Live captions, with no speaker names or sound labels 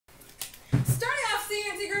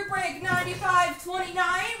break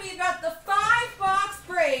 95.29. We've got the 5-box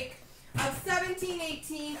break of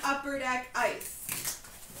 17-18 Upper Deck Ice.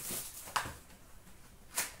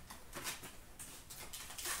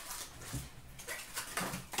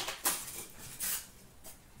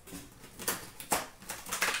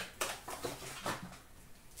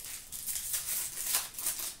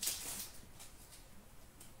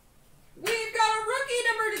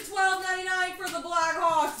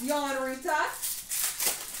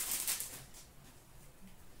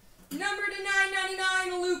 Number to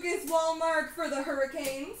 9.99, Lucas Wallmark for the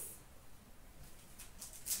Hurricanes.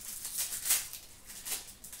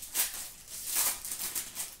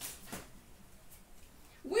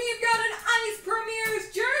 We've got an Ice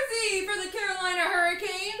Premier's jersey for the Carolina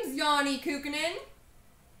Hurricanes, Yanni Kukkonen.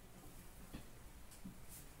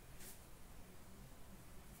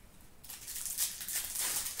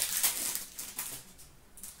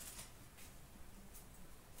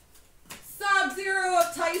 Sub-Zero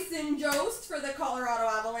of Tyson Jost for the Colorado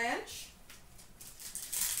Avalanche.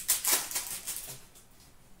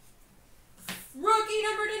 Rookie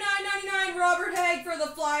number to 9.99, Robert Hagg for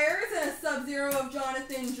the Flyers, and a Sub-Zero of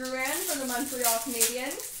Jonathan Drouin for the Montreal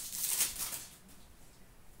Canadiens.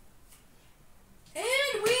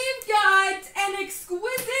 And we've got an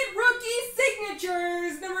exquisite rookie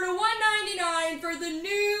signatures, number to 199 for the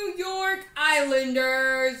New York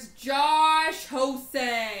Islanders, Josh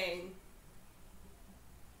Ho-Sang.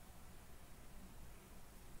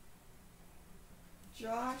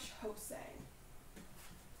 Josh Ho-Sang.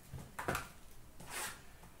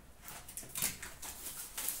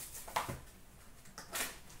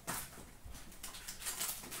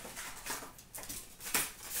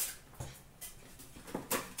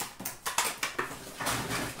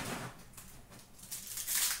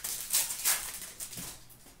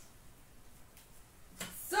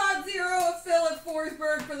 Sub-Zero of Philip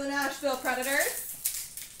Forsberg for the Nashville Predators.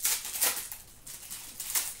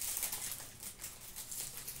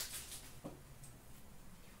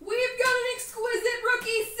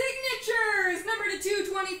 Number to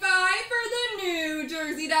 225 for the New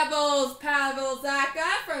Jersey Devils, Pavel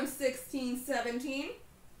Zacha from 16-17.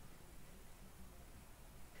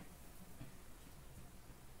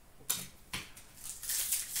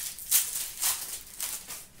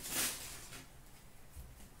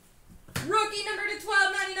 Rookie number to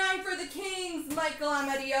 12.99 for the Kings, Michael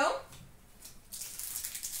Amadio.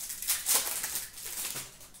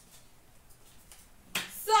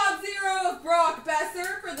 Sub-Zero of Brock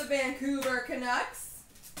Besser for the Vancouver Canucks.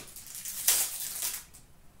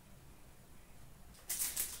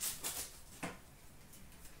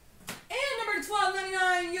 And number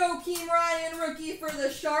 12.99, Joakim Ryan, rookie for the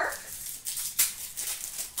Sharks.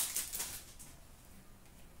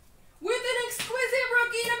 With an exquisite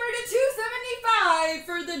rookie number to 275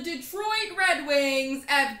 for the Detroit Red Wings,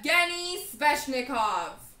 Evgeny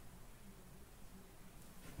Svechnikov.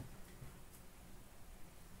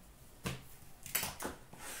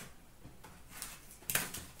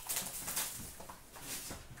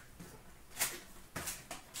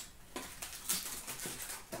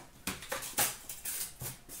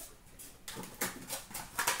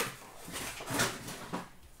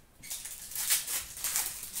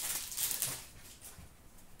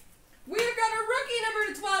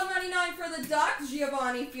 For the Ducks,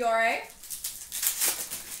 Giovanni Fiore.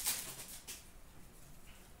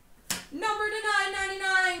 Number to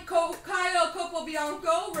 9.99, Kyle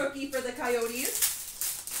Capobianco, rookie for the Coyotes.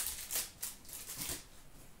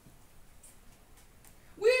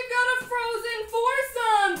 We've got a Frozen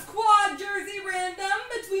Foursomes quad jersey random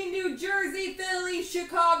between New Jersey, Philly,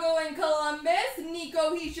 Chicago, and Columbus.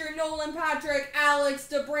 Nico Hischier, Nolan Patrick, Alex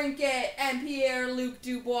DeBrincat, and Pierre-Luc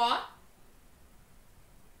Dubois.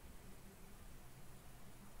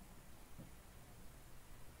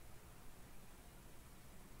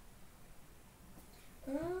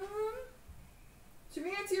 Should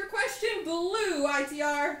we answer your question? Blue,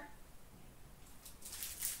 ITR.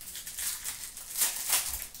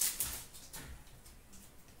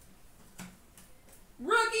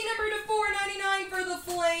 Rookie number to 4.99 for the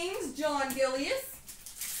Flames, John Gillies.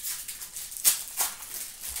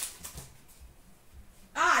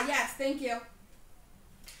 Ah, yes, thank you.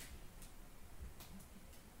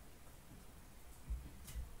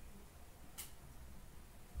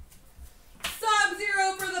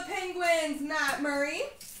 Sub-Zero for the Penguins, Matt Murray.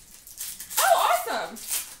 Oh, awesome.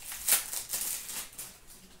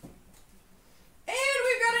 And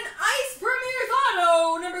we've got an Ice Premier's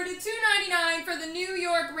Auto, number to 299 for the New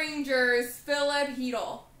York Rangers, Philip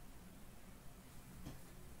Hedl.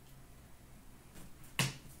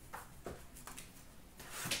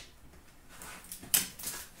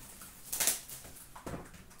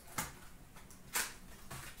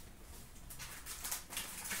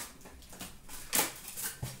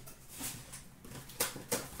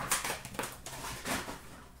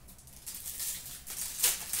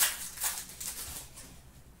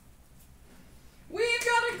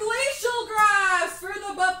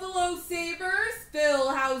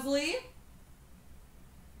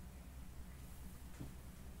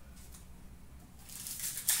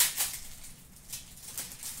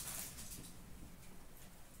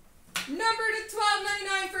 Number to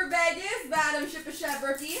 12.99 for Vegas, Vadim Shipachet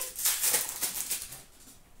rookie.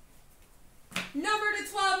 Number to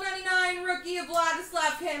 12.99 rookie of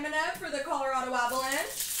Vladislav Kamenev for the Colorado Avalanche.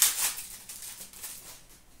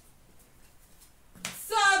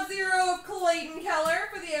 Sub-Zero of Clayton Keller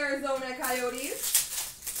for the Arizona Coyotes.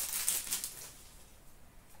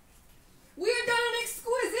 We've got an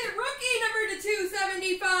exquisite rookie, number to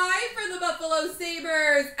 275 for the Buffalo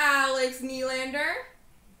Sabres, Alex Nylander.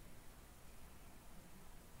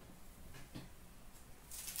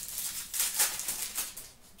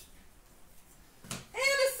 And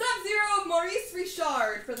a Sub-Zero of Maurice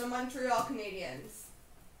Richard for the Montreal Canadiens.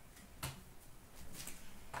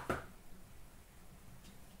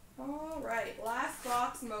 All right, last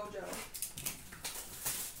box mojo.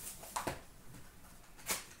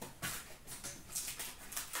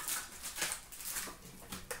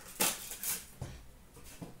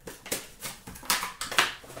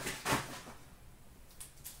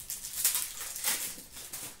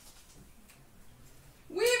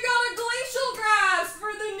 We've got a Glacial Graphs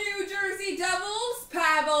for the New Jersey Devils,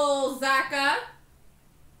 Pavel Zacha.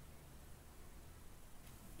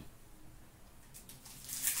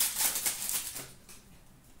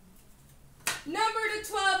 Number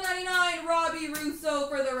to 12.99, Robbie Russo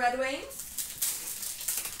for the Red Wings.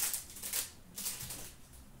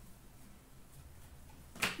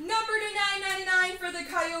 Number to 9.99 for the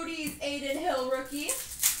Coyotes, Aiden Hill rookie.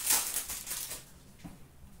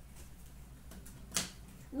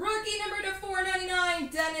 Rookie number to 4.99,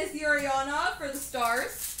 Dennis Urianov for the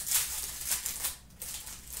Stars.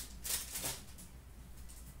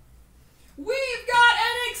 We've got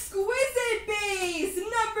an exquisite base,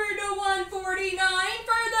 number to 149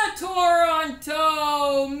 for the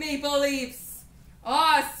Toronto Maple Leafs,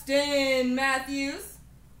 Austin Matthews.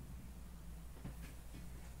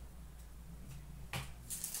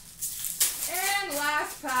 And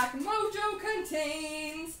last pack mojo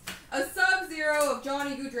contains a Sub-Zero of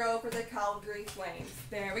Johnny Gaudreau for the Calgary Flames.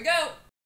 There we go.